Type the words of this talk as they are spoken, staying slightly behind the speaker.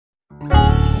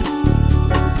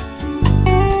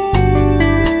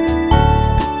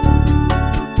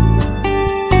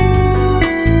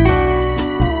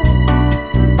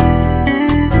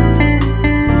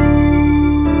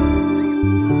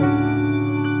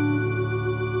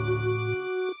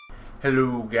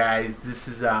Hello guys, this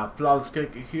is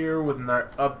FlawlessGecko here with another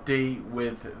update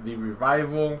with the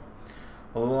revival.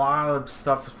 A lot of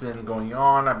stuff has been going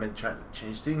on. I've been trying to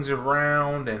change things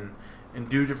around and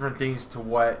do different things to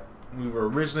what we were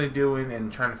originally doing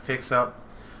and trying to fix up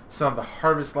some of the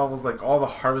harvest levels. Like all the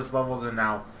harvest levels are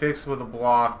now fixed with a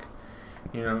block.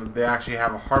 You know, they actually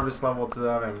have a harvest level to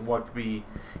them and what could be,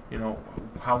 you know,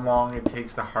 how long it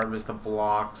takes to harvest the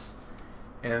blocks.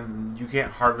 And you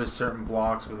can't harvest certain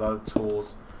blocks with other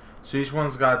tools. So each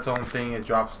one's got its own thing. It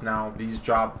drops now. These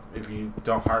drop if you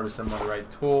don't harvest them with the right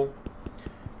tool.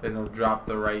 Then it'll drop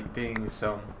the right thing.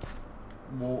 So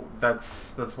well,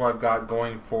 that's what I've got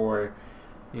going for,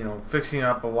 you know, fixing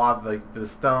up a lot of like the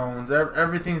stones.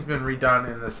 Everything's been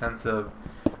redone in the sense of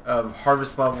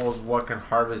harvest levels, what can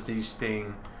harvest each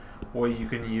thing, what you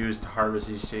can use to harvest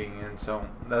each thing, and so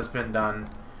that's been done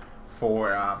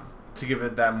for to give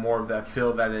it that more of that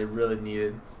feel that it really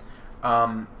needed.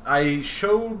 I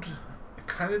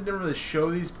kind of didn't really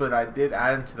show these, but I did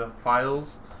add them to the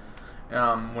files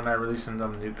when I released them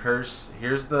on the new curse.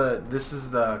 This is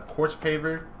the quartz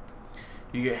paver.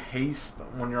 You get haste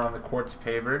when you're on the quartz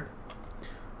paver.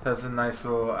 So that's a nice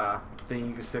little thing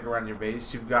you can stick around your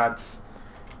base. You've got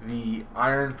the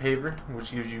iron paver,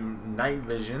 which gives you night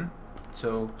vision.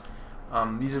 So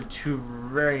these are two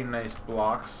very nice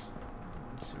blocks.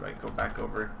 Let's see if I can go back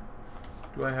over.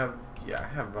 Do I have? Yeah, I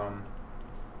have.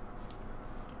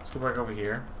 Let's go back over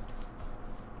here.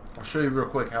 I'll show you real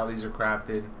quick how these are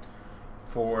crafted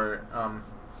for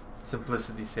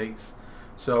simplicity's sakes.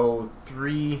 So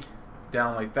 3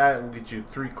 down like that will get you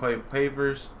 3 clay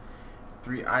pavers,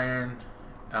 3 iron.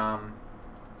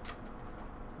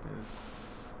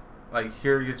 Like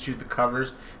here gets you the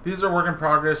covers. These are work in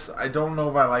progress. I don't know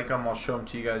if I like them. I'll show them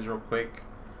to you guys real quick.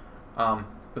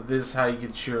 But this is how you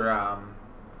get your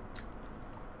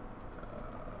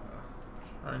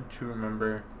trying to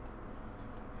remember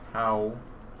how.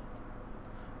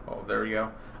 Oh, there we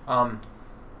go. No,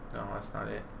 that's not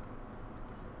it.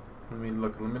 Let me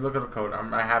look at the code.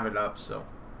 I have it up, so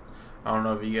I don't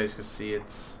know if you guys can see.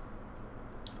 It's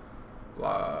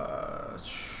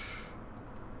let's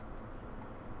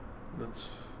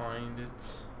find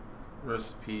it.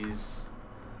 Recipes.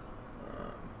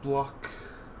 Block.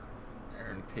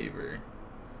 Iron paver.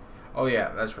 Oh yeah,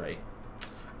 that's right.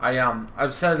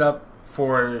 I've set it up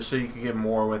for so you can get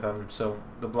more with them. So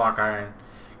the block iron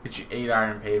gets you 8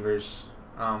 iron pavers.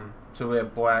 So we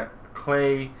have black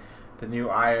clay, the new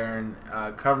iron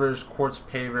covers, quartz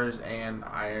pavers, and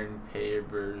iron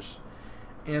pavers.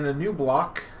 And the new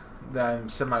block that I'm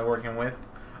semi working with.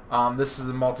 This is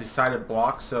a multi-sided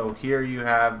block. So here you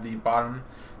have the bottom.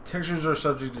 Textures are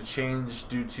subject to change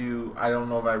due to, I don't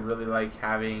know if I really like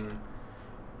having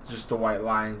just the white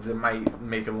lines. It might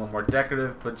make it a little more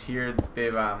decorative, but here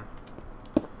they've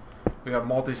we got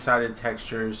multi-sided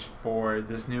textures for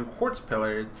this new quartz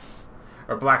pillar. It's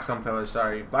or blackstone pillar,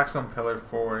 sorry, blackstone pillar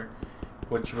for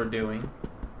what we're doing.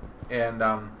 And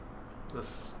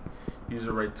let's use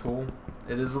the right tool.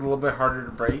 It is a little bit harder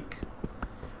to break.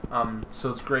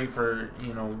 So it's great for,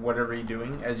 you know, whatever you're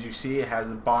doing. As you see, it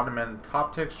has a bottom and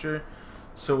top texture,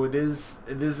 so it is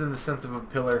in the sense of a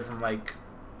pillar from like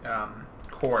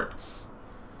quartz.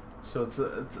 So it's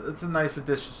a nice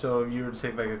addition. So if you were to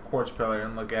take like a quartz pillar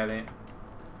and look at it,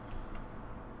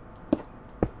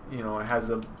 you know, it has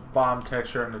a bottom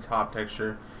texture and a top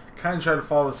texture. Kind of try to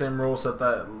follow the same rules so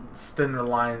that thinner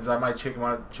lines. I might change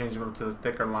them up to the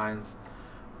thicker lines,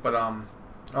 but I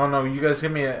don't know. You guys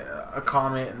give me a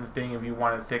comment in the thing if you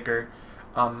want it thicker.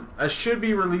 I should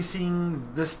be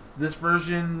releasing this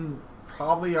version.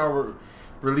 Probably I'll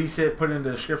release it, put it in the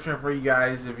description for you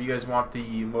guys if you guys want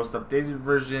the most updated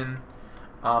version.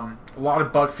 A lot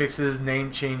of bug fixes,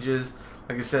 name changes.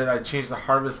 Like I said, I changed the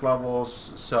harvest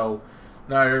levels, so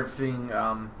now everything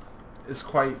is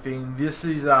quite thing. This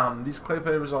is these clay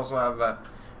pavers also have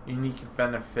unique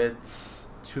benefits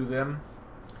to them.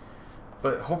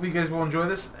 But hopefully you guys will enjoy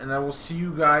this, and I will see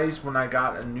you guys when I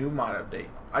got a new mod update.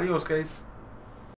 Adios, guys.